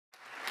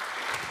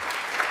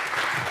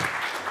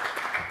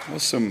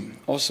Awesome,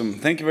 awesome.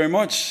 Thank you very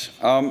much.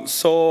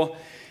 So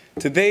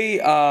today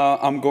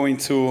I'm going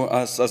to,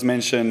 as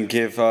mentioned,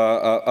 give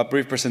a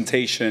brief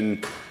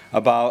presentation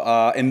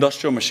about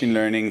industrial machine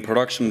learning,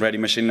 production-ready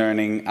machine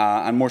learning,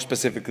 and more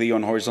specifically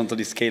on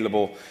horizontally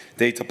scalable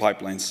data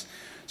pipelines.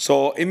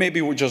 So it may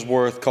be just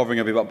worth covering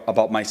a bit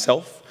about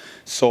myself.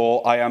 So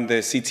I am the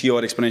CTO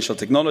at Exponential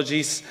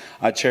Technologies,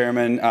 a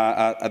chairman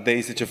at the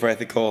Institute for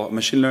Ethical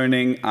Machine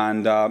Learning,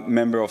 and a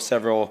member of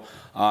several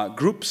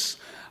groups.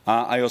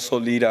 I also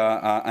lead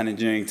an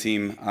engineering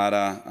team at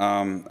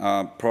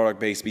a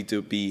product-based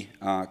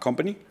B2B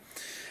company.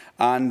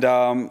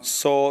 And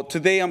so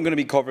today I'm going to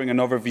be covering an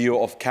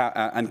overview of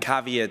and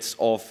caveats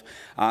of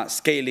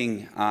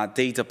scaling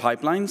data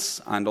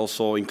pipelines, and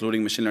also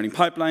including machine learning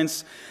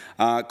pipelines,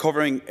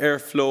 covering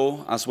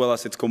Airflow as well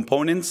as its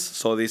components.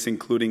 So this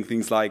including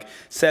things like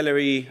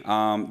Celery,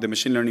 the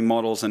machine learning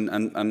models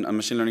and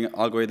machine learning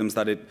algorithms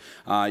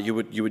that you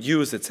would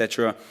use,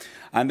 etc.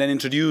 And then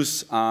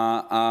introduce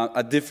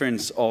a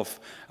difference of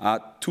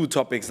two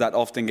topics that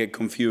often get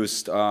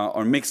confused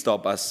or mixed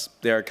up, as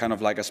they're kind of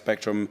like a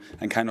spectrum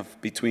and kind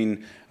of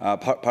between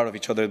part of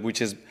each other,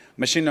 which is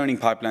machine learning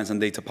pipelines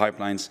and data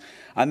pipelines,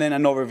 and then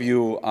an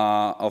overview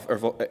of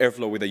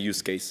Airflow with a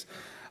use case.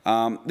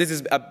 This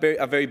is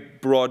a very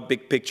broad,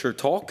 big picture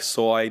talk,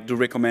 so I do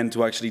recommend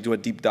to actually do a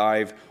deep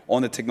dive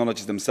on the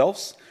technologies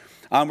themselves.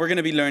 We're going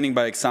to be learning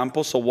by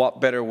example, so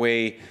what better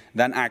way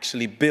than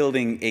actually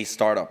building a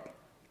startup?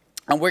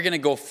 And we're going to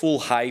go full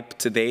hype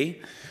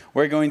today.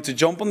 We're going to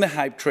jump on the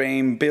hype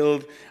train,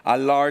 build a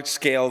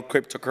large-scale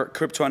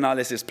crypto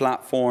analysis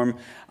platform.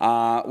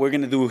 We're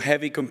going to do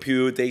heavy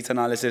compute, data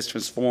analysis,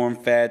 transform,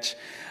 fetch.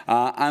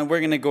 And we're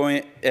going to go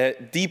in,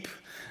 deep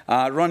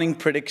running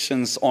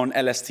predictions on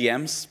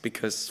LSTMs,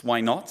 because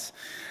why not?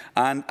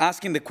 And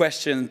asking the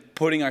question,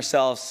 putting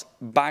ourselves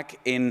back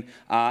in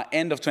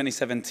end of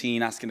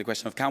 2017, asking the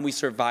question of, can we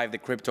survive the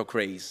crypto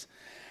craze?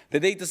 The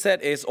data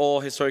set is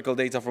all historical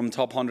data from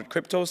top 100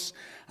 cryptos,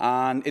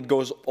 and it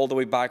goes all the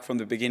way back from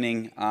the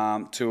beginning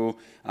to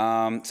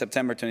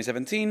September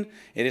 2017.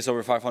 It is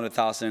over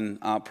 500,000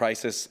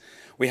 prices.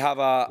 We have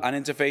an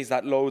interface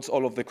that loads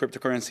all of the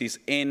cryptocurrencies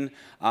in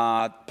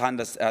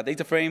Panda's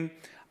data frame,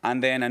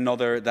 and then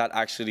another that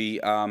actually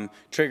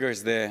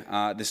triggers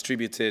the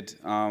distributed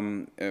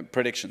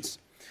predictions.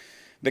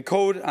 The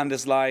code and the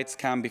slides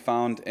can be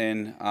found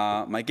in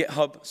my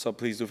GitHub, so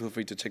please do feel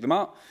free to check them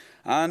out.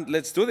 And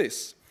let's do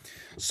this.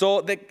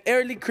 So the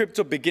early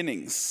crypto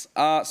beginnings.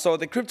 So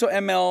the crypto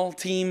ML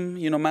team,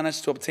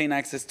 managed to obtain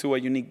access to a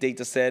unique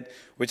data set,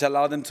 which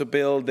allowed them to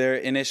build their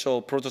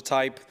initial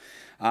prototype,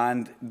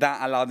 and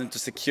that allowed them to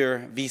secure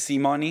VC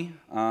money.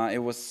 It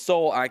was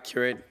so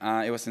accurate,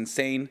 it was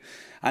insane.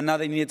 And now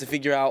they needed to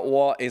figure out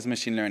what is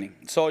machine learning.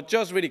 So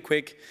just really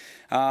quick,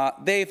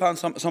 they found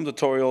some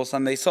tutorials,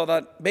 and they saw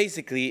that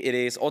basically it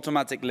is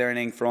automatic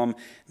learning from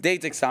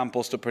data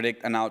examples to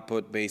predict an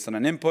output based on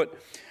an input.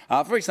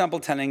 For example,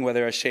 telling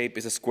whether a shape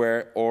is a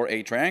square or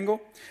a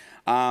triangle.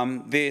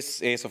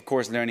 This is, of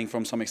course, learning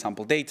from some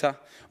example data.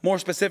 More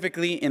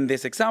specifically, in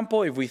this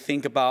example, if we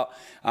think about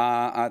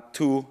a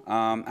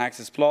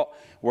two-axis plot,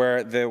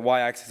 where the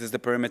y-axis is the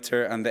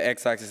perimeter and the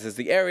x-axis is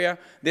the area,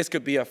 this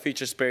could be a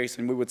feature space,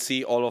 and we would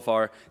see all of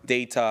our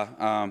data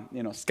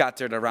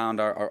scattered around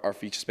our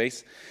feature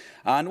space.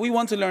 And we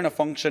want to learn a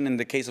function in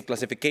the case of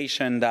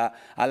classification that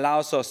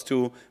allows us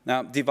to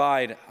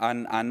divide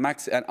and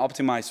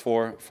optimize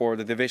for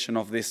the division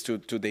of these two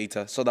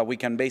data, so that we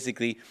can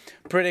basically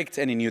predict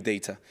any new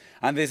data.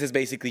 And this is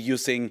basically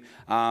using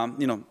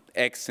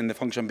x in the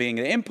function being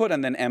the input,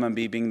 and then m and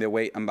b being the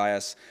weight and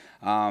bias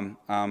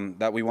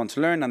that we want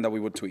to learn and that we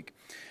would tweak.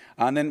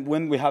 And then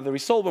when we have the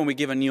result, when we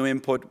give a new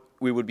input,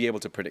 we would be able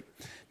to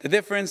predict. The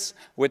difference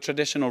with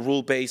traditional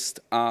rule-based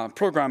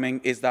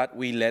programming is that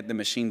we let the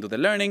machine do the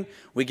learning.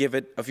 We give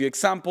it a few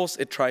examples.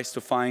 It tries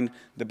to find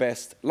the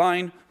best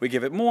line. We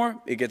give it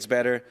more. It gets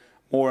better,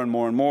 more and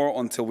more and more,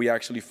 until we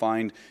actually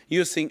find,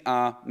 using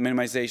a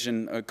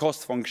minimization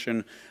cost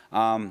function,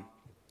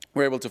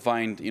 we're able to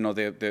find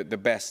the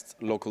best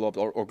local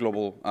or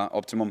global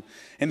optimum.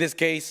 In this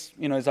case,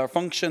 it's our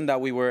function that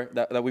we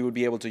would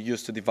be able to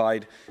use to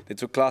divide the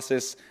two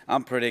classes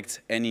and predict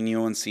any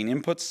new unseen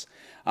inputs.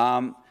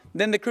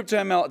 Then the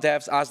crypto-ML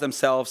devs ask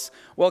themselves,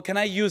 well, can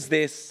I use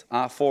this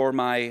for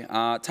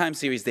my time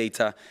series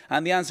data?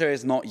 And the answer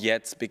is not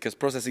yet, because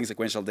processing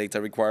sequential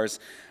data requires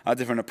a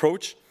different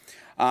approach.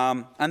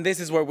 And this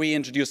is where we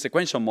introduce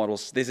sequential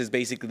models. This is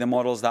basically the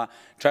models that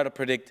try to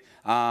predict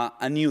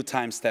a new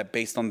time step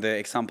based on the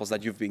examples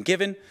that you've been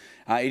given.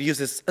 It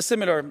uses a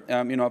similar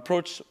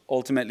approach,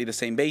 ultimately the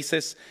same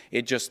basis.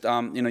 It just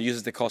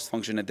uses the cost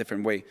function a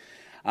different way.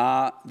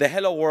 The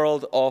hello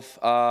world of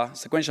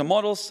sequential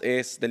models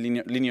is the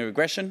linear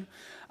regression.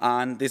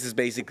 And this is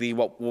basically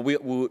what we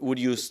would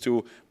use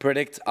to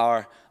predict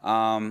our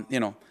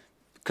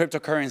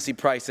cryptocurrency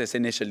prices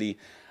initially.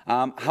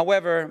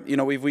 However,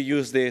 if we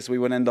use this, we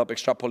would end up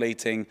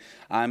extrapolating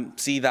and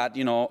see that,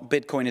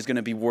 Bitcoin is going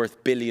to be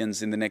worth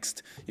billions in the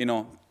next,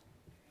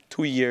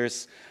 2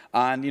 years.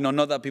 And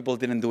not that people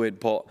didn't do it,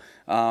 but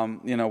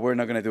we're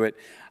not going to do it.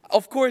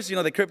 Of course,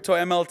 the crypto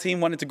ML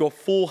team wanted to go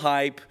full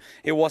hype.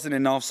 It wasn't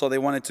enough, so they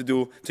wanted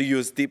to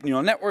use deep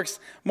neural networks,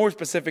 more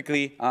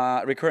specifically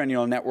recurrent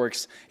neural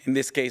networks. In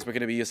this case, we're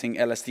going to be using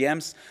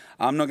LSTMs.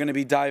 I'm not going to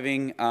be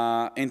diving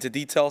into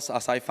details,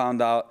 as I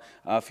found out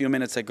a few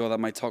minutes ago that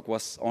my talk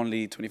was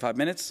only 25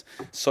 minutes.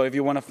 So if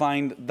you want to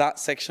find that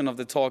section of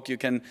the talk, you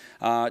can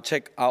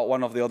check out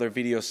one of the other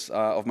videos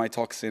of my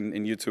talks in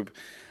YouTube.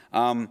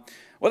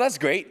 Well, that's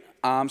great.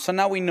 So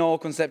now we know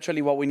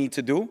conceptually what we need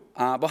to do,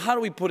 but how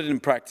do we put it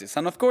in practice?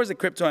 And of course, the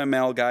crypto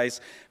ML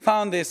guys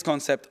found this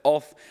concept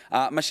of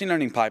machine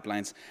learning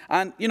pipelines.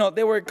 And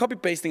they were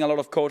copy-pasting a lot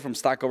of code from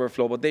Stack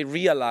Overflow, but they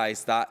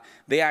realized that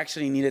they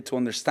actually needed to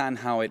understand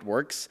how it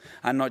works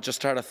and not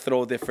just try to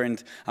throw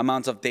different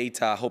amounts of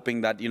data, hoping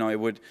that it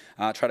would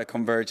try to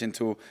converge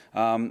into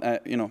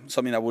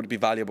something that would be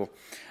valuable.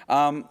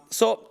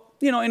 So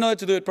in order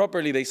to do it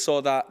properly, they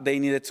saw that they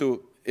needed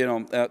to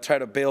try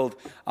to build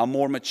a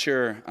more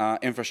mature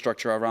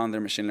infrastructure around their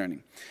machine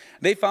learning.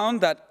 They found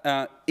that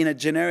in a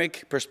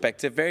generic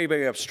perspective, very,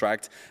 very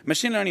abstract,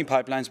 machine learning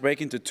pipelines break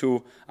into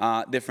two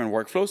different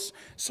workflows.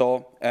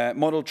 So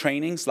model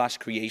training /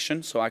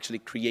 creation, so actually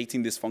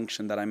creating this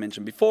function that I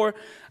mentioned before,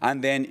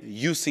 and then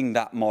using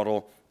that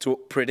model to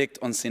predict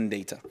unseen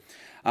data.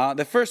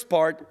 The first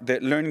part,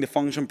 the learning the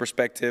function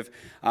perspective,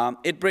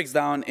 it breaks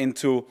down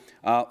into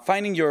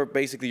finding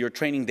basically your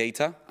training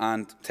data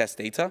and test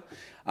data,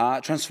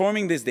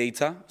 transforming this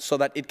data so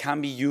that it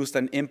can be used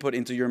and input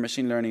into your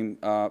machine learning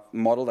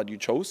model that you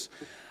chose,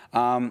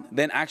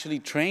 then actually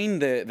train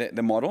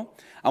the model.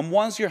 And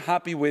once you're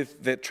happy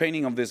with the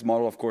training of this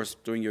model, of course,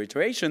 during your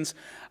iterations,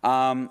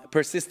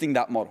 persisting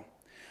that model.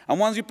 And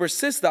once you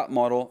persist that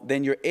model,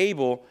 then you're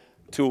able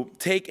to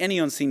take any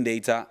unseen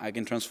data, I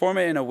can transform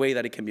it in a way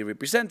that it can be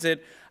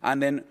represented,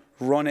 and then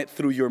run it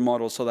through your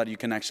model so that you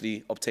can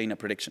actually obtain a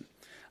prediction,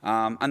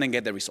 and then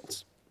get the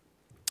results.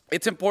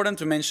 It's important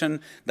to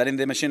mention that in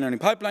the machine learning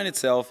pipeline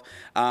itself,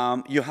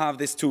 you have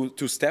these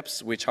two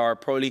steps, which are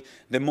probably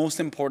the most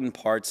important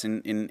parts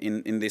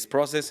in this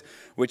process,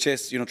 which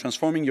is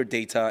transforming your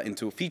data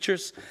into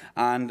features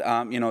and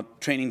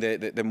training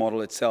the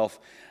model itself.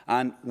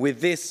 And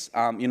with this,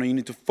 you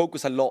need to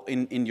focus a lot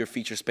in your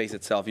feature space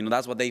itself.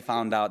 That's what they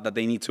found out, that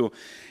they need to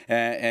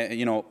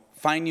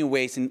find new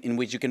ways in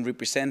which you can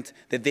represent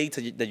the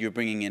data that you're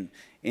bringing in.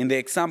 In the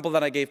example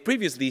that I gave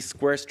previously,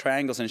 squares,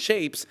 triangles, and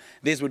shapes,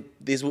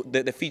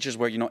 the features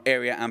were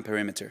area and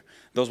perimeter.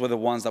 Those were the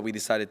ones that we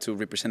decided to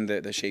represent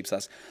the shapes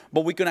as.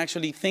 But we can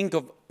actually think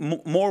of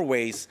more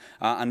ways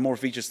and more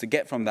features to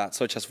get from that,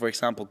 such as, for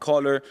example,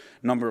 color,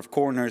 number of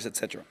corners,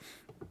 etc.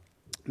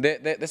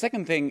 The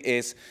second thing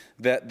is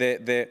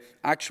the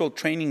actual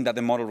training that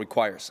the model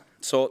requires.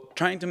 So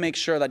trying to make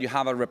sure that you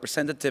have a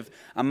representative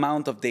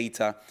amount of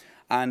data,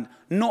 and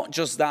not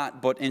just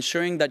that, but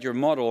ensuring that your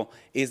model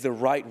is the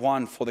right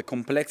one for the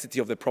complexity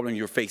of the problem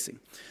you're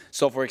facing.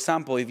 So for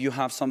example, if you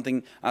have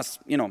something as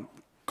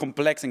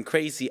complex and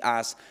crazy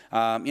as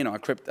a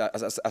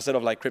set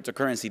of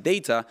cryptocurrency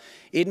data,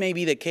 it may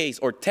be the case,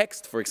 or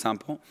text, for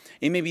example,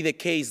 it may be the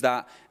case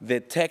that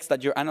the text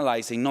that you're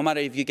analyzing, no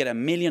matter if you get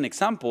 1 million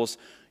examples,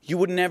 you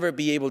would never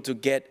be able to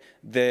get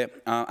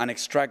and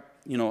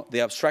extract the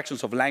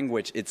abstractions of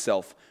language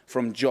itself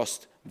from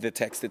just the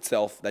text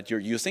itself that you're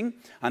using,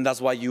 and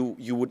that's why you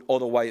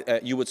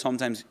would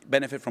sometimes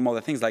benefit from other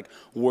things like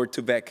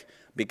Word2Vec,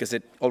 because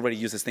it already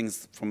uses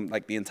things from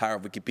the entire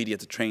Wikipedia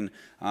to train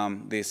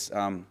this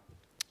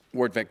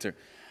word vector.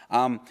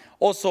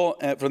 Also,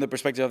 from the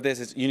perspective of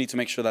this, you need to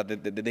make sure that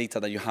the data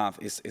that you have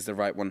is the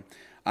right one.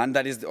 And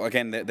that is,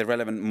 again, the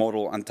relevant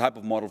model and type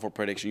of model for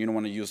prediction. You don't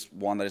want to use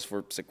one that is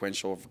for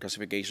sequential, for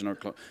classification, or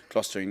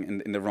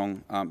clustering in the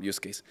wrong use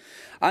case.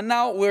 And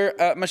now we're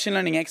machine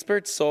learning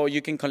experts, so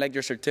you can collect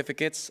your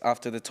certificates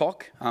after the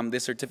talk.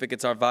 These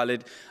certificates are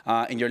valid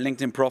in your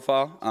LinkedIn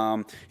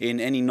profile, in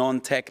any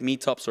non-tech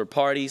meetups or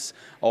parties,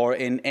 or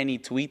in any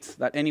tweet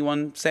that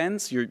anyone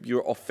sends.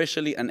 You're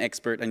officially an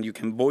expert, and you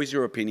can voice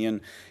your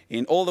opinion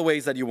in all the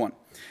ways that you want.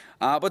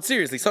 But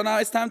seriously, so now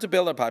it's time to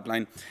build our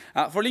pipeline.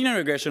 For linear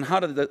regression,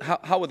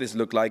 how would this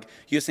look like?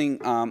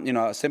 Using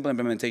a simple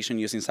implementation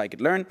using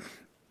scikit-learn.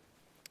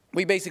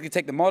 We basically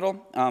take the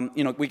model,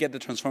 we get the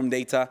transformed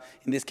data,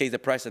 in this case the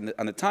price and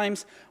the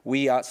times.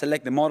 We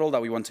select the model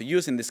that we want to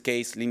use, in this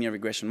case linear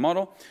regression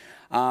model.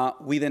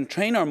 We then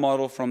train our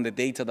model from the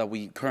data that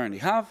we currently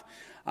have,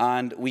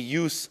 and we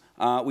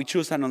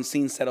choose an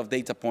unseen set of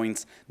data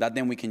points that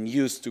then we can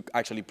use to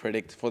actually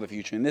predict for the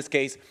future. In this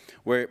case,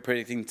 we're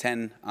predicting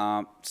 10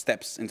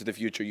 steps into the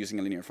future using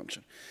a linear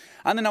function.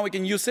 And then now we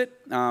can use it.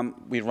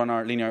 We run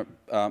our linear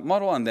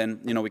model, and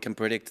then we can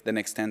predict the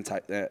next 10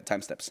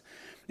 time steps.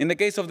 In the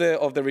case of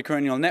the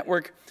recurrent neural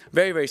network,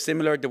 very, very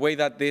similar. The way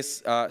that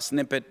this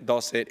snippet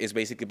does it is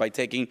basically by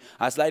taking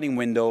a sliding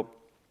window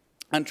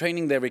and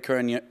training the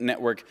recurrent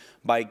network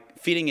by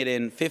feeding it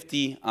in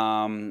 50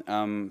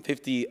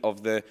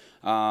 of the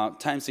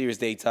time series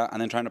data, and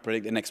then trying to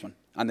predict the next one.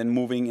 and then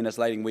moving in a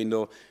sliding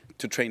window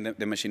to train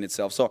the machine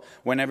itself. So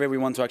whenever we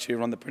want to actually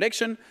run the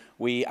prediction,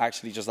 we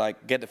actually just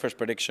like get the first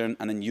prediction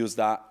and then use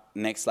that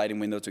next sliding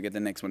window to get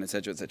the next one, et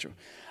cetera, et cetera.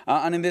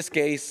 And in this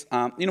case,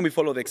 we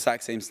follow the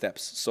exact same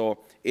steps. So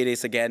it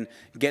is, again,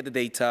 get the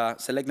data,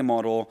 select the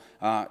model,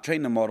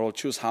 train the model,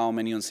 choose how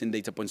many unseen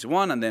data points you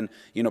want, and then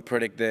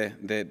predict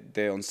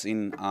the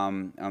unseen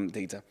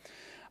data.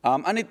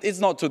 And it's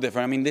not too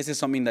different. I mean, this is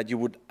something that you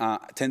would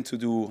tend to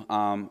do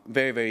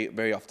very, very,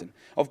 very often.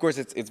 Of course,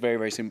 it's very,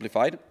 very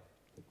simplified.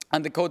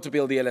 And the code to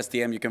build the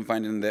LSTM you can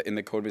find in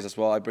the code base as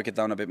well. I break it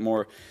down a bit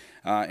more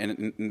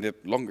in the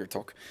longer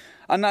talk.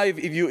 And now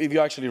if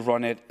you actually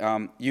run it,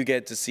 you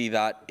get to see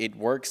that it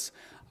works.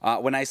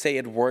 When I say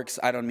it works,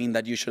 I don't mean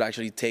that you should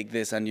actually take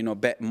this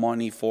and bet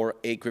money for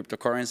a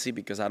cryptocurrency,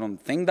 because I don't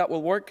think that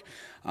will work.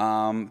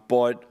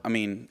 But I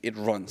mean, it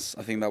runs.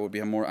 I think that would be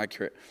a more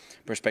accurate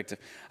perspective.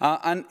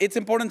 And it's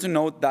important to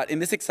note that in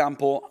this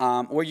example,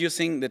 we're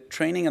using the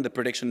training and the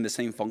prediction in the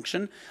same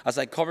function. As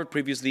I covered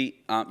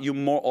previously, you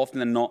more often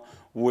than not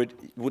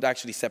would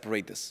actually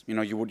separate this.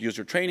 You would use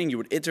your training, you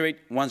would iterate.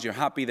 Once you're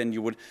happy, then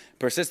you would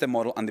persist the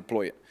model and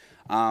deploy it.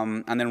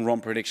 And then run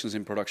predictions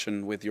in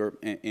production with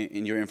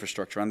in your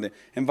infrastructure. And the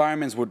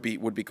environments would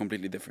be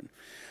completely different.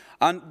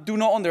 And do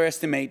not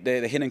underestimate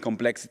the hidden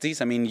complexities.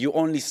 I mean, you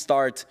only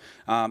start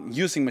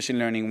using machine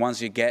learning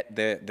once you get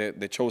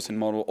the chosen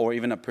model or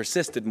even a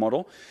persisted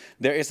model.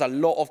 There is a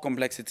lot of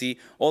complexity,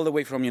 all the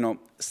way from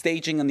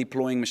staging and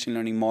deploying machine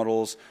learning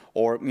models,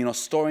 or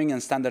storing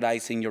and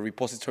standardizing your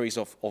repositories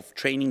of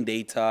training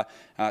data,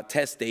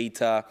 test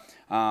data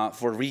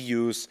for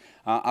reuse,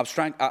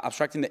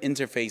 abstracting the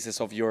interfaces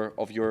of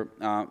your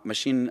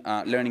machine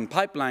learning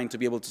pipeline to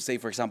be able to say,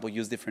 for example,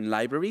 use different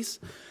libraries.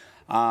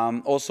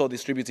 Also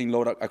distributing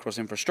load across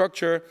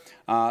infrastructure,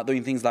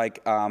 doing things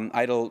like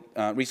idle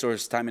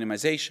resource time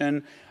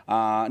minimization,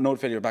 node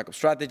failure backup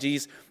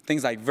strategies,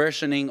 things like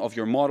versioning of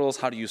your models.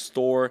 How do you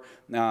store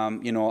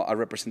a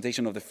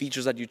representation of the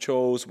features that you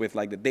chose with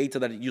like the data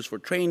that you use for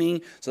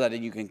training, so that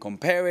you can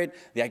compare it,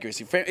 the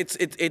accuracy frame.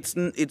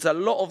 It's a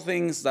lot of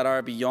things that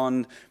are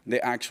beyond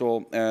the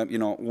actual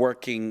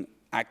working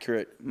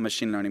accurate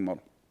machine learning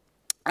model.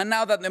 And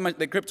now that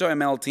the crypto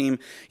ML team,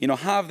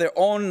 have their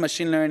own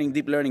machine learning,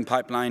 deep learning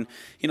pipeline,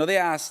 they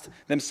asked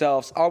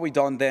themselves, are we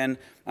done then?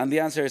 And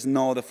the answer is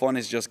no, the fun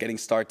is just getting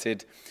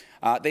started.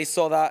 They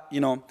saw that,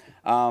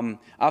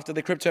 after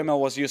the crypto ML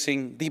was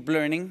using deep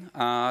learning,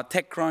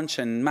 TechCrunch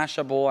and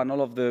Mashable and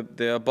all of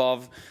the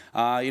above,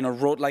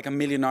 wrote like 1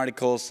 million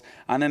articles,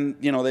 and then,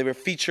 they were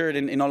featured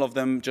in all of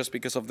them just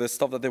because of the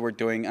stuff that they were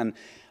doing, and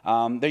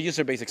their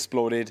user base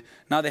exploded.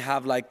 Now they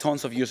have like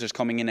tons of users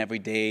coming in every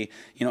day,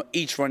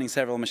 each running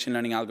several machine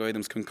learning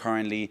algorithms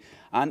concurrently,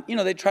 and,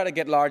 they try to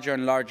get larger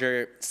and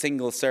larger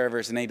single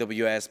servers in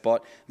AWS,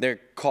 but their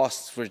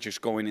costs were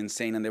just going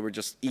insane, and they were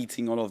just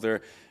eating all of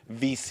their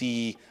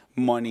VC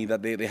money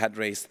that they had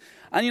raised.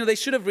 And they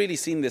should have really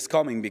seen this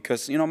coming,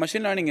 because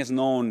machine learning is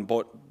known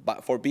but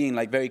for being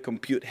like very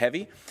compute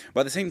heavy,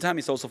 but at the same time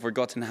it's also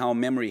forgotten how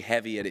memory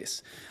heavy it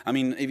is. I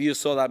mean, if you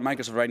saw that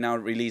Microsoft right now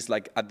released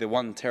like at the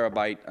 1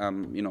 terabyte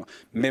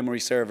memory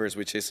servers,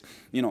 which is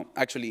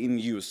actually in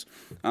use,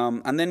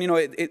 and then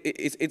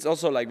it's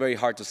also like very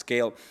hard to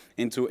scale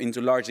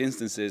into large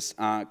instances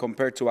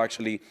compared to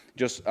actually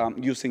just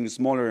using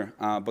smaller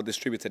but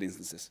distributed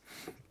instances.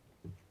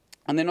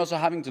 And then also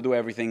having to do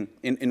everything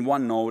in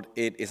one node,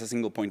 it is a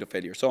single point of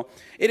failure. So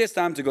it is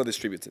time to go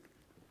distributed.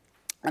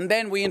 And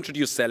then we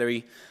introduce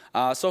Celery.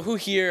 So who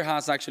here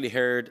has actually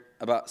heard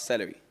about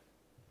Celery?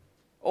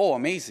 Oh,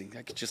 amazing.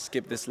 I could just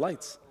skip the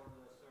slides.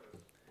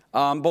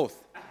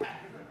 Both.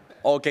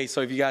 OK,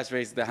 so if you guys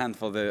raise the hand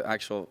for the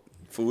actual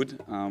food,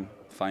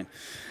 fine.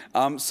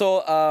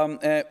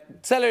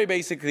 Celery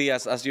basically,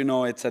 as you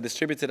know, it's a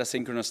distributed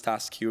asynchronous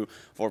task queue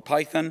for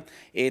Python.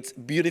 It's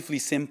beautifully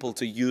simple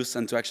to use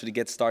and to actually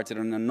get started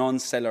on a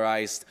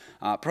non-Celerized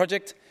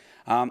project.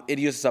 It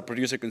uses a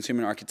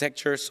producer-consumer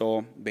architecture,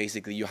 so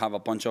basically you have a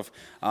bunch of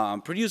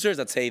producers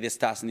that say this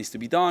task needs to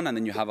be done, and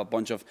then you have a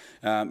bunch of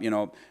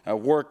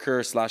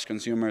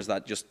workers/consumers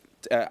that just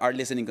are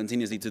listening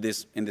continuously to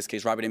this, in this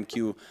case,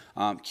 RabbitMQ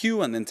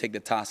queue, and then take the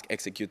task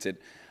executed.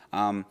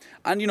 And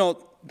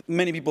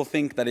many people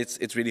think that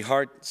it's really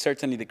hard.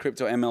 Certainly the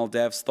crypto ML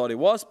devs thought it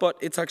was, but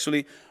it's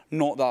actually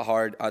not that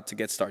hard to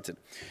get started.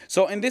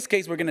 So in this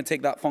case, we're going to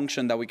take that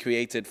function that we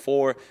created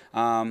for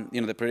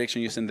the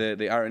prediction using the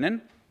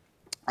RNN,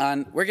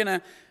 and we're going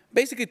to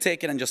basically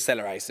take it and just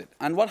Celerize it.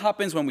 And what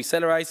happens when we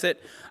Celerize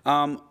it?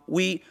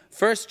 We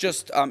first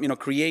just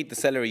create the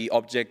Celery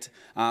object,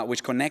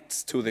 which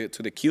connects to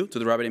the queue, to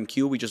the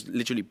RabbitMQ. We just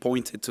literally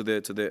point it to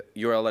the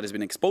URL that has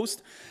been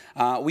exposed.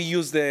 We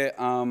use the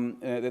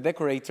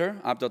decorator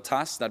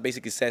app.task that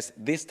basically says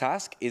this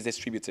task is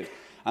distributed,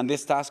 and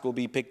this task will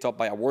be picked up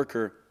by a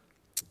worker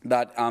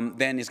that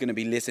then is going to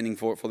be listening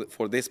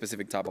for this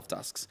specific type of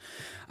tasks.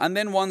 And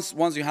then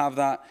once you have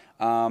that,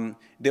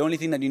 the only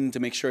thing that you need to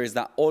make sure is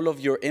that all of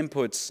your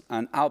inputs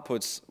and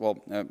outputs, well,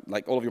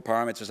 like all of your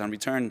parameters and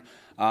return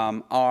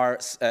are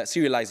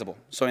serializable.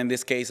 So in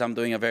this case, I'm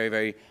doing a very,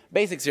 very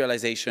basic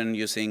serialization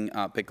using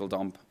pickle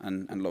dump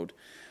and load.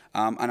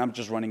 And I'm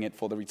just running it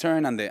for the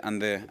return and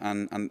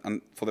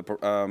for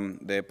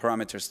the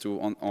parameters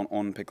to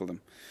on pickle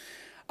them.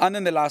 And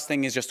then the last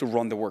thing is just to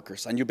run the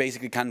workers. And you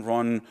basically can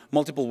run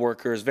multiple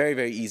workers very,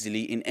 very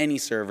easily in any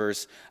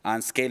servers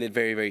and scale it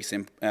very,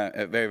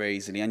 very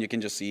easily. And you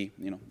can just see,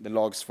 the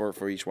logs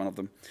for each one of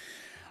them.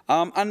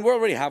 And we're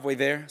already halfway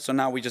there. So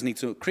now we just need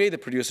to create the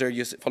producer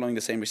following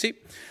the same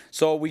receipt.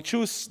 So we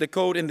choose the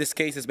code. In this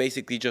case, is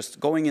basically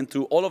just going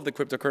into all of the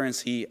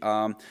cryptocurrency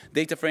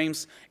data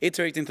frames,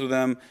 iterating through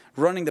them,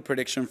 running the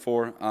prediction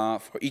for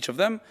each of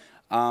them,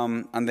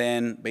 and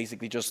then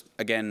basically just,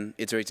 again,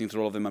 iterating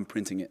through all of them and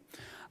printing it.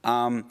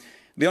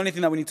 The only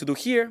thing that we need to do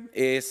here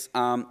is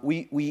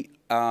we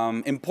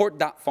import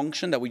that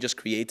function that we just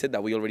created,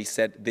 that we already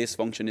said this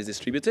function is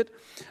distributed.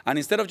 And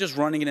instead of just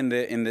running it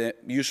in the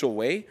usual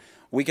way,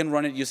 we can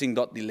run it using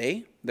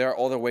 .delay. There are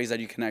other ways that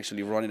you can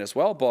actually run it as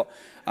well. But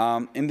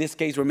in this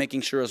case, we're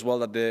making sure as well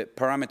that the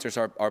parameters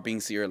are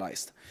being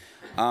serialized.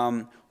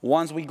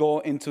 Once we go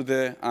into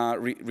the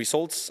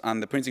results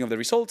and the printing of the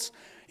results,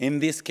 in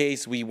this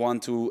case, we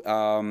want to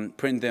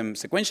print them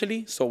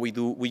sequentially, so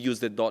we use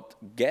the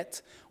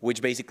 .get,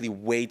 which basically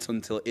waits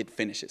until it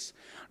finishes.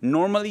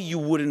 Normally, you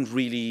wouldn't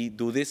really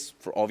do this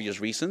for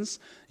obvious reasons.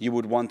 You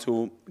would want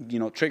to,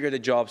 trigger the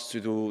jobs to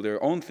do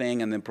their own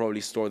thing, and then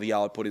probably store the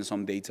output in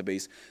some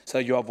database, so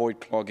that you avoid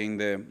clogging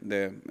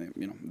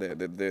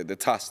the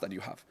tasks that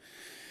you have.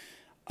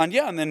 And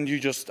yeah, and then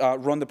you just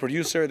run the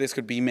producer. This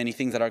could be many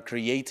things that are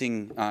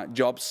creating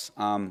jobs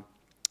to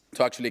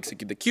actually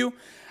execute the queue.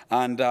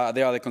 And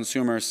they are the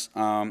consumers,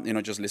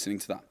 just listening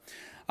to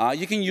that.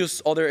 You can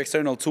use other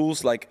external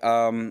tools like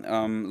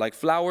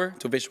Flower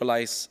to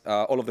visualize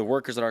all of the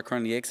workers that are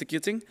currently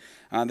executing.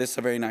 This is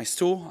a very nice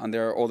tool, and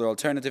there are other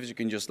alternatives. You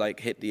can just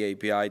hit the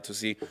API to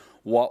see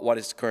what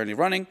is currently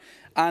running.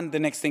 And the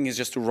next thing is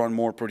just to run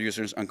more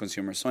producers and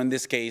consumers. So in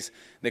this case,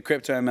 the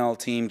CryptoML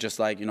team just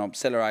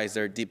celerized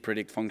their deep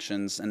predict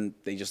functions, and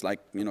they just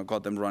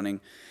got them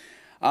running.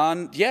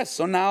 And yes,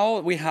 so now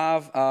we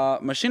have a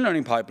machine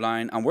learning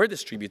pipeline, and we're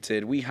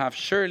distributed. We have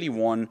surely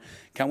won.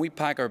 Can we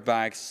pack our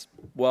bags?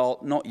 Well,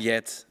 not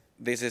yet.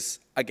 This is,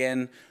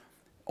 again,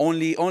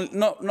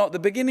 not the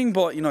beginning,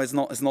 but it's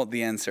not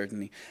the end,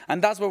 certainly.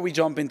 And that's where we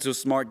jump into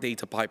smart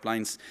data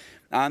pipelines.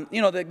 And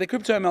the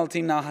CryptoML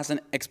team now has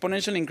an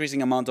exponentially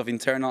increasing amount of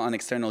internal and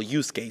external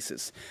use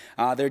cases.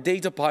 Their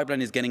data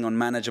pipeline is getting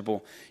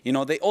unmanageable.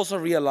 They also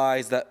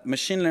realize that the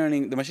machine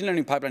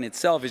learning pipeline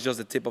itself is just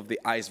the tip of the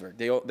iceberg.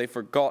 They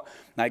forgot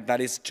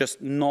that is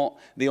just not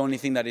the only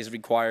thing that is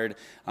required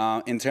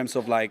in terms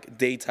of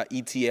data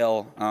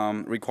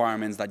ETL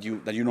requirements that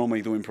you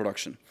normally do in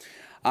production.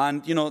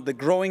 And the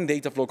growing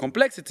data flow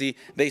complexity,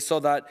 they saw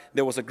that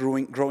there was a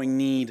growing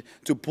need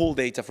to pull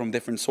data from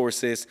different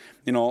sources,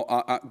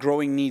 a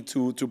growing need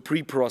to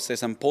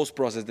pre-process and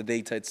post-process the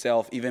data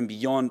itself, even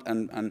beyond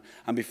and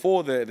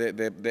before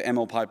the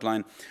ML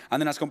pipeline.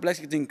 And then as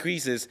complexity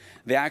increases,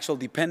 the actual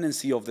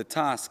dependency of the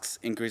tasks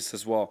increases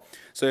as well.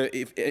 So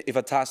if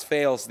a task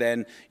fails,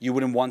 then you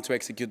wouldn't want to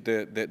execute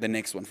the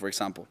next one, for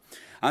example.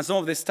 And some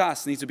of these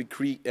tasks need to be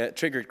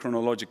triggered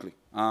chronologically.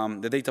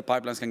 The data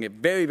pipelines can get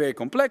very, very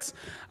complex,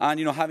 and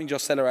having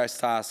just celerized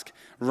tasks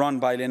run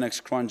by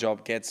Linux cron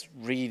job gets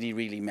really,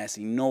 really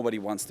messy. Nobody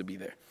wants to be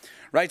there,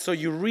 right? So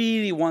you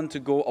really want to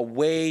go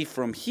away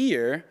from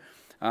here,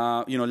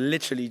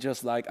 literally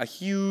just a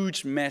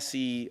huge,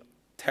 messy,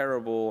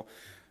 terrible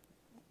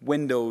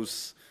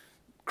Windows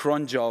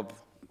cron job,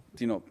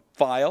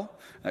 file,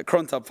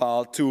 cron tab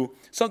file, to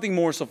something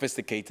more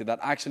sophisticated that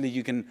actually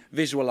you can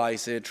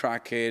visualize it,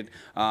 track it,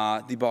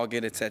 debug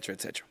it, etc.,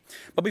 etc.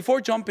 But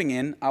before jumping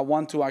in, I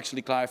want to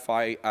actually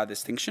clarify a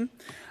distinction.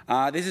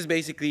 This is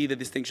basically the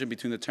distinction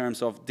between the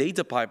terms of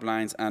data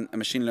pipelines and a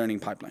machine learning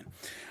pipeline,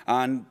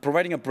 and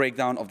providing a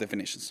breakdown of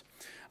definitions.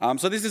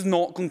 So this is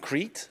not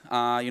concrete.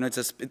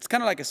 It's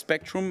kind of like a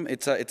spectrum.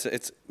 It's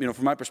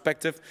from my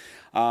perspective,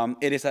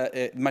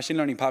 machine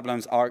learning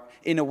pipelines are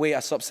in a way a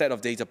subset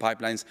of data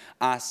pipelines,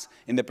 as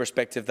in the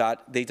perspective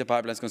that data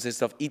pipelines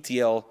consist of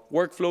ETL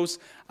workflows,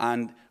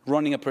 and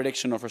running a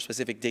prediction of a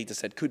specific data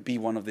set could be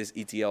one of these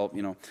ETL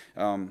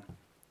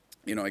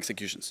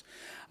executions.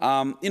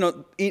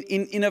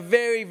 In a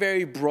very,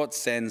 very broad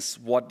sense,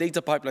 what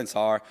data pipelines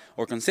are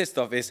or consist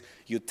of is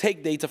you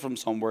take data from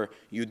somewhere,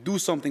 you do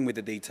something with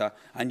the data,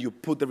 and you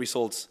put the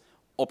results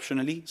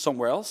optionally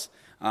somewhere else.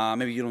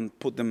 Maybe you don't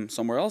put them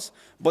somewhere else,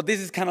 but this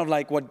is kind of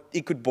what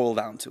it could boil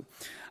down to.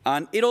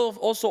 And it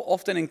also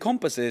often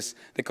encompasses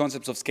the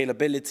concepts of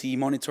scalability,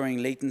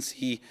 monitoring,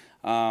 latency,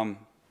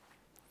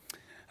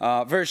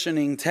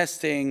 versioning,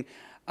 testing,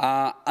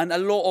 and a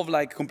lot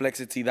of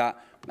complexity that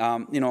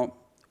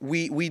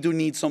we do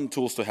need some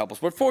tools to help us.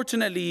 But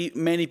fortunately,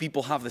 many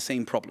people have the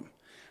same problem,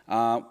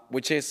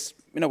 which is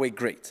in a way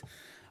great.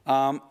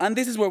 And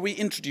this is where we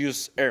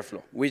introduce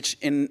Airflow, which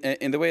in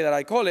the way that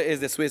I call it is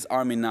the Swiss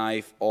Army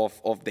knife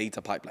of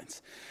data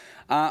pipelines.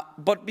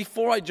 But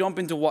before I jump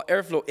into what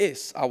Airflow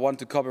is, I want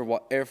to cover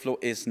what Airflow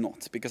is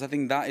not, because I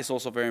think that is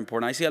also very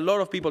important. I see a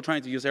lot of people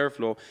trying to use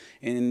Airflow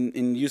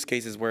in use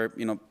cases where,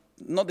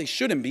 not they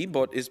shouldn't be,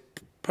 but it's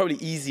probably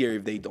easier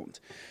if they don't.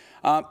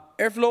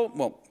 Airflow,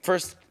 well,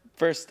 first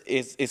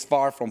is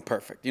far from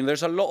perfect.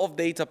 There's a lot of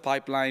data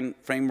pipeline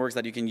frameworks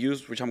that you can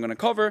use, which I'm going to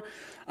cover.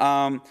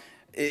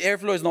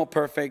 Airflow is not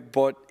perfect,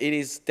 but it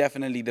is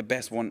definitely the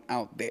best one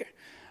out there.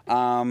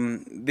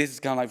 This is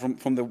kind of like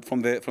from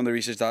the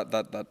research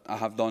that I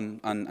have done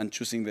and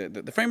choosing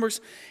the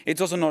frameworks.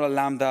 It's also not a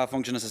Lambda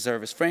function as a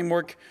service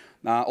framework,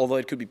 although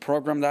it could be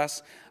programmed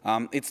as.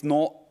 It's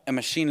not a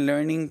machine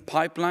learning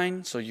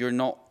pipeline, so you're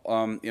not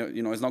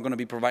it's not going to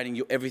be providing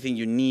you everything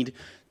you need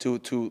to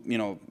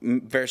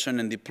version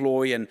and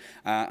deploy and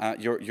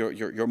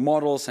your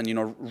models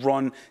and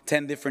run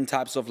 10 different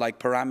types of like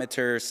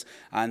parameters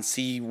and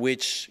see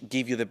which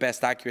give you the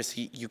best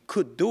accuracy. You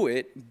could do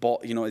it,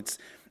 but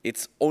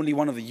it's only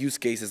one of the use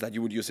cases that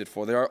you would use it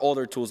for. There are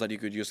other tools that you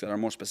could use that are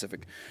more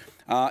specific.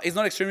 It's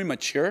not extremely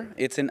mature.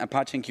 It's in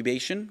Apache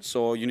incubation,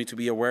 so you need to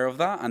be aware of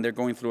that, and they're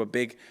going through a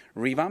big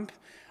revamp.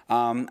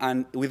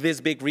 And with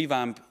this big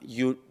revamp,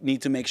 you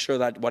need to make sure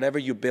that whatever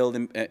you build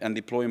and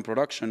deploy in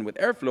production with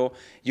Airflow,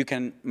 you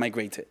can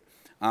migrate it.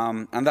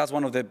 And that's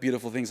one of the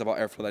beautiful things about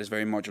Airflow that is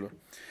very modular.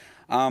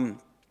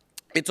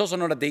 It's also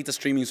not a data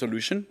streaming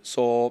solution.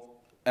 So,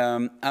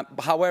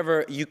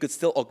 however, you could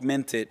still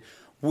augment it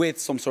with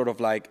some sort of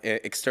like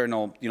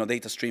external,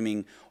 data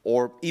streaming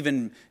or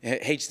even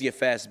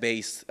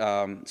HDFS-based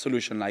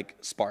solution like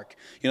Spark.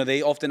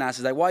 They often ask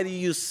us like, why do you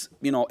use,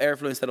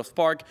 Airflow instead of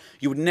Spark?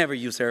 You would never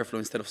use Airflow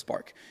instead of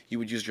Spark. You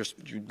would use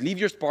you'd leave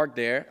your Spark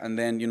there, and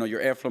then your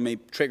Airflow may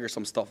trigger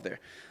some stuff there.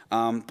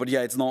 But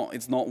yeah, it's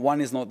not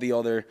one is not the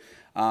other,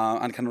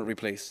 and cannot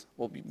replace.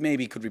 Well,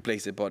 maybe it could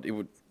replace it, but it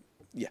would.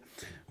 Yeah,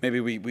 maybe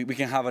we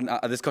can have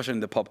a discussion in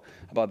the pub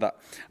about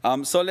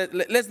that. So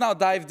let's now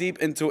dive deep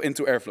into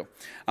Airflow.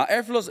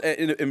 Airflow,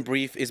 in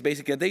brief, is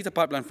basically a data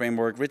pipeline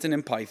framework written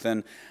in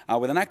Python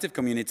with an active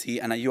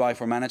community and a UI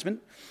for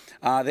management.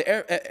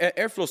 The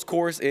Airflow's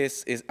cores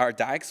are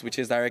DAGs, which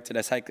is directed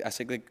as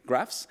cyclic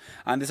graphs,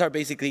 and these are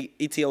basically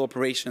ETL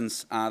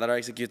operations that are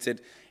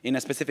executed in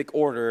a specific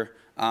order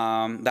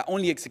that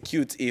only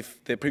execute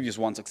if the previous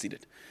one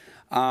succeeded.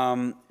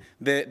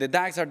 The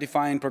DAGs are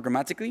defined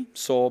programmatically,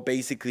 so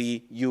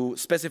basically you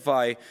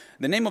specify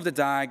the name of the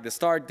DAG, the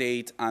start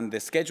date, and the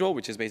schedule,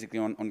 which is basically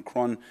on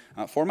cron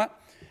format,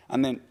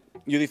 and then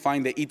you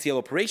define the ETL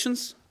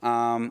operations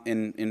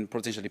in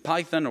potentially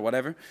Python or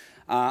whatever,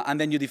 and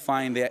then you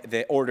define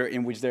the order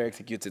in which they're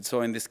executed.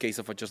 So in this case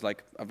of just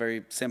like a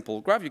very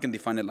simple graph, you can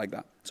define it like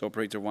that. So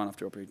operator 1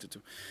 after operator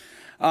 2.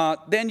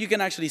 Then you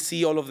can actually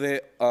see all of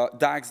the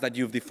DAGs that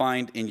you've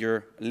defined in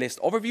your list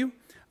overview.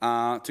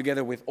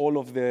 Together with all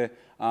of the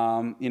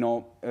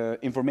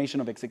information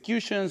of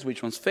executions,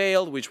 which ones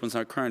failed, which ones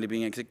are currently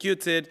being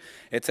executed,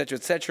 etc.,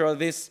 etc.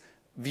 This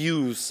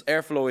views,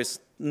 Airflow is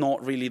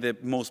not really the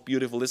most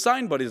beautiful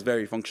design, but it's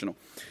very functional.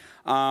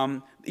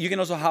 You can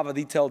also have a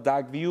detailed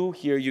DAG view.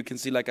 Here you can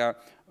see like a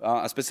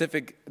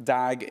specific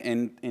DAG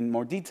in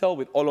more detail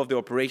with all of the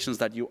operations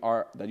that you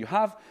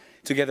have,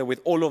 together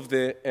with all of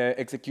the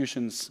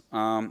executions.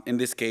 In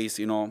this case,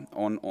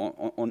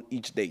 on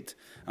each date.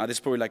 This is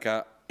probably like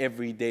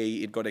every day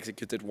it got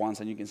executed once,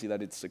 and you can see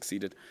that it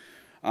succeeded.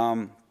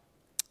 And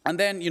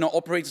then,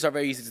 operators are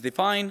very easy to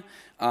define.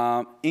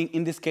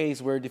 In this case,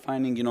 we're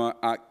defining,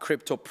 a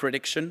crypto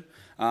prediction,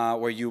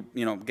 where you,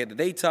 get the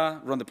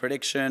data, run the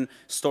prediction,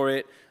 store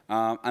it,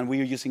 and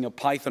we are using a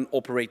Python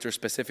operator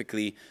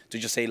specifically to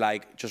just say,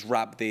 like, just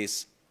wrap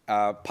this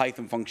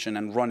Python function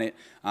and run it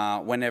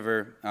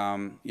whenever,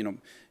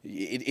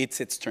 it's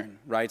its turn,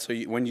 right? So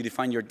when you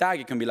define your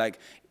DAG, it can be like,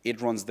 it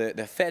runs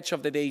the fetch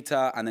of the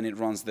data, and then it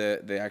runs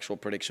the actual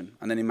prediction.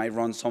 And then it might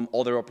run some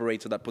other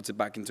operator that puts it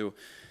back into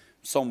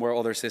somewhere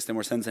other system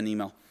or sends an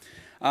email.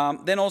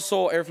 Then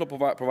also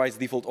Airflow provides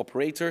default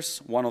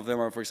operators. One of them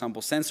are, for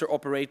example, sensor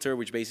operator,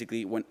 which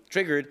basically, when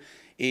triggered,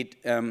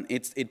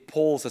 it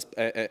polls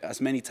as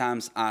many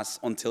times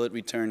until it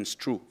returns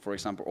true, for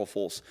example, or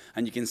false.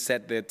 And you can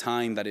set the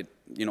time that it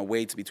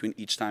waits between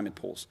each time it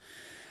polls.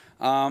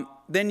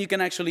 Then you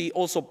can actually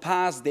also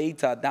pass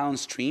data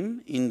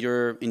downstream in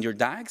your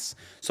DAGs.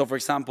 So for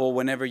example,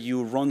 whenever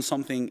you run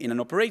something in an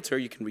operator,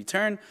 you can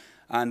return,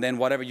 and then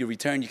whatever you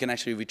return, you can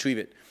actually retrieve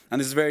it. And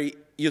this is very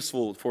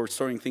useful for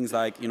storing things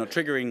like,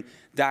 triggering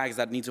DAGs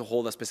that need to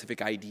hold a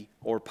specific ID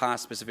or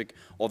pass specific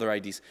other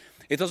IDs.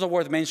 It's also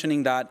worth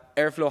mentioning that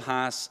Airflow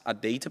has a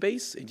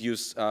database. It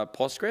uses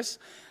Postgres.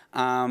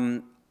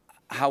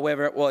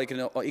 However, well,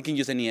 it can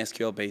use any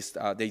SQL-based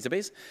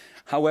database.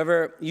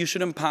 However, you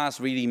shouldn't pass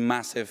really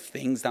massive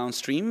things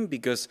downstream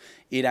because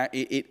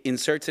it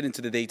inserts it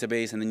into the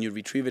database and then you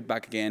retrieve it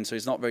back again, so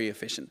it's not very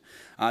efficient.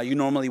 You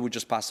normally would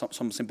just pass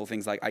some simple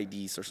things like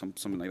IDs or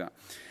something like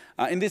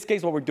that. In this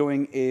case, what we're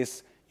doing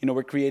is,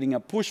 we're creating a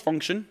push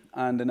function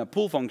and then a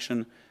pull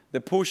function.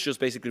 The push just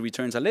basically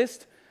returns a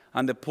list,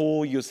 and the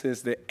pull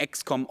uses the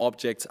XCOM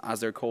objects, as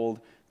they're called,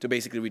 to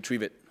basically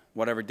retrieve it,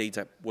 whatever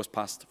data was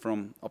passed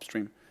from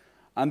upstream.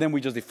 And then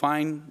we just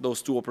define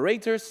those two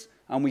operators,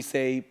 and we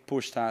say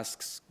push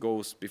tasks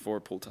goes before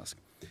pull task.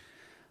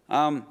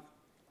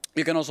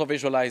 You can also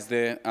visualize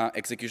the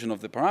execution of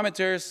the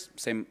parameters.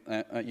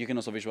 You can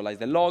also visualize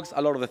the logs.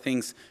 A lot of the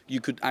things you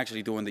could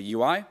actually do in the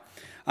UI.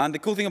 And the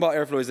cool thing about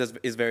Airflow is that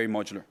it's very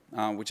modular,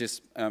 which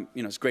is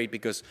it's great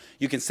because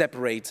you can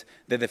separate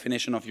the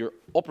definition of your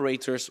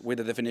operators with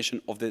the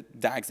definition of the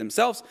DAGs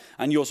themselves.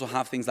 And you also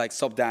have things like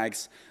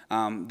sub-DAGs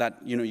that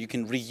you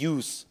can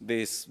reuse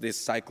this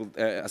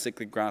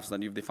acyclic graphs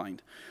that you've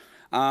defined.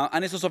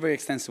 And it's also very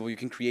extensible. You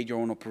can create your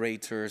own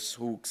operators,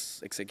 hooks,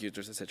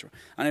 executors, etc.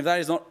 And if that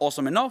is not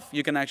awesome enough,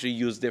 you can actually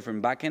use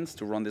different backends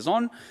to run this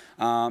on.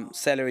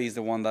 Celery is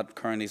the one that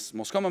currently is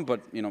most common, but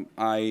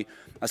I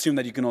assume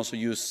that you can also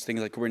use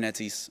things like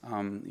Kubernetes,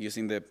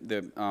 using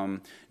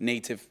the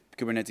native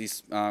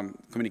Kubernetes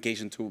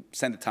communication to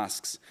send the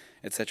tasks,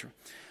 etc.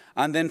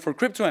 And then for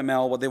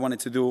CryptoML, what they wanted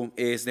to do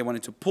is they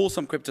wanted to pull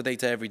some crypto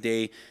data every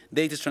day,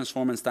 data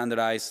transform and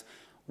standardize.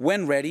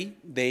 When ready,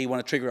 they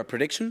want to trigger a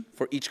prediction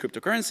for each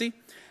cryptocurrency.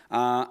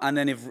 And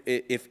then if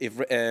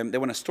they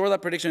want to store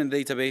that prediction in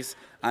the database,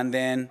 and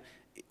then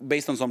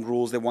based on some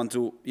rules, they want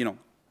to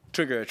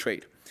trigger a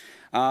trade.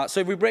 So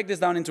if we break this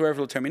down into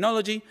Airflow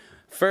terminology,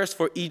 first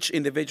for each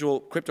individual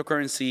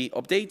cryptocurrency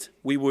update,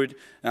 we would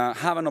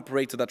have an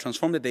operator that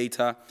transforms the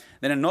data,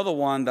 then another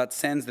one that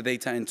sends the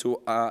data into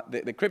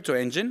the crypto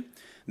engine.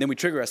 Then we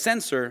trigger a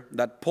sensor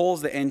that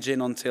pulls the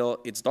engine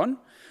until it's done.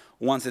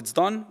 Once it's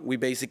done, we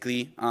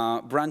basically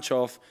branch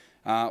off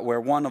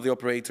where one of the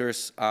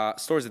operators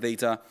stores the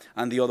data,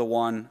 and the other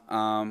one,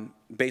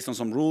 based on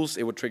some rules,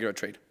 it would trigger a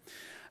trade.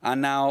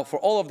 And now, for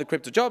all of the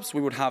crypto jobs,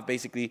 we would have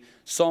basically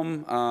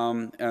some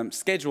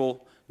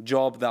schedule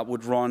job that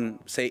would run,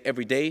 say,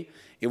 every day.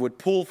 It would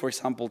pull, for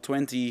example,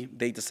 20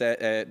 data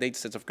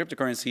sets of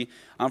cryptocurrency,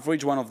 and for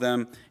each one of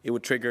them, it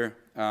would trigger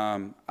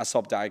a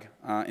sub-DAG,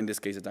 in this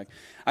case, a DAG.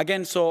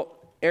 Again, so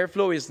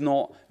Airflow is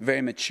not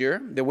very mature.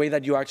 The way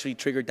that you actually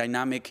trigger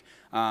dynamic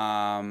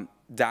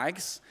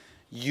DAGs,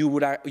 you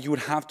would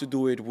have to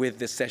do it with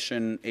the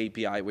session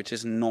API, which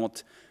is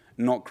not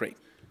great.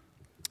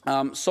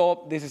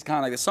 So this is kind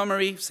of like the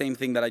summary, same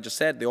thing that I just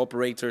said, the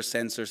operators,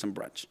 sensors, and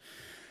branch.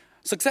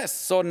 Success.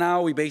 So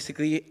now we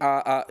basically,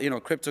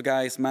 crypto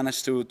guys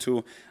managed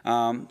to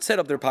set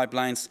up their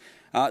pipelines.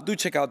 Do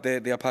check out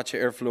the Apache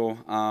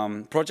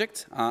Airflow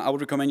project. I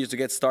would recommend you to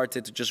get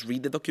started to just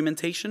read the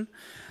documentation.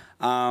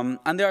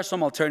 And there are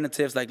some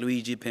alternatives like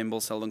Luigi,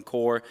 Pinball, Seldon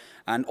Core,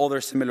 and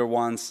other similar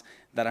ones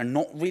that are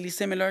not really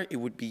similar. It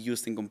would be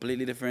used in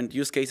completely different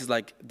use cases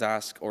like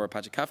Dask or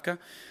Apache Kafka.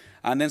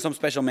 And then some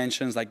special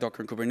mentions like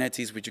Docker and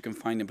Kubernetes, which you can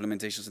find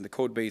implementations in the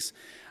code base.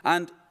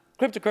 And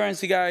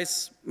cryptocurrency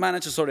guys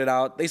managed to sort it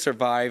out. They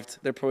survived.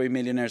 They're probably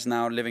millionaires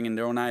now, living in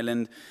their own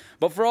island.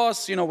 But for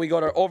us, we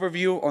got our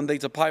overview on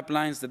data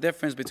pipelines, the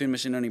difference between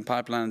machine learning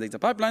pipeline and data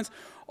pipelines,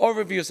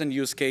 overviews and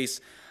use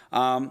case.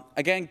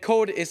 Again,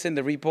 code is in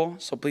the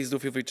repo, so please do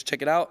feel free to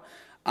check it out.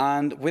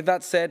 And with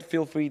that said,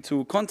 feel free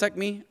to contact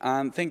me,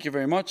 and thank you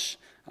very much.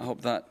 I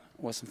hope that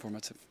was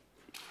informative.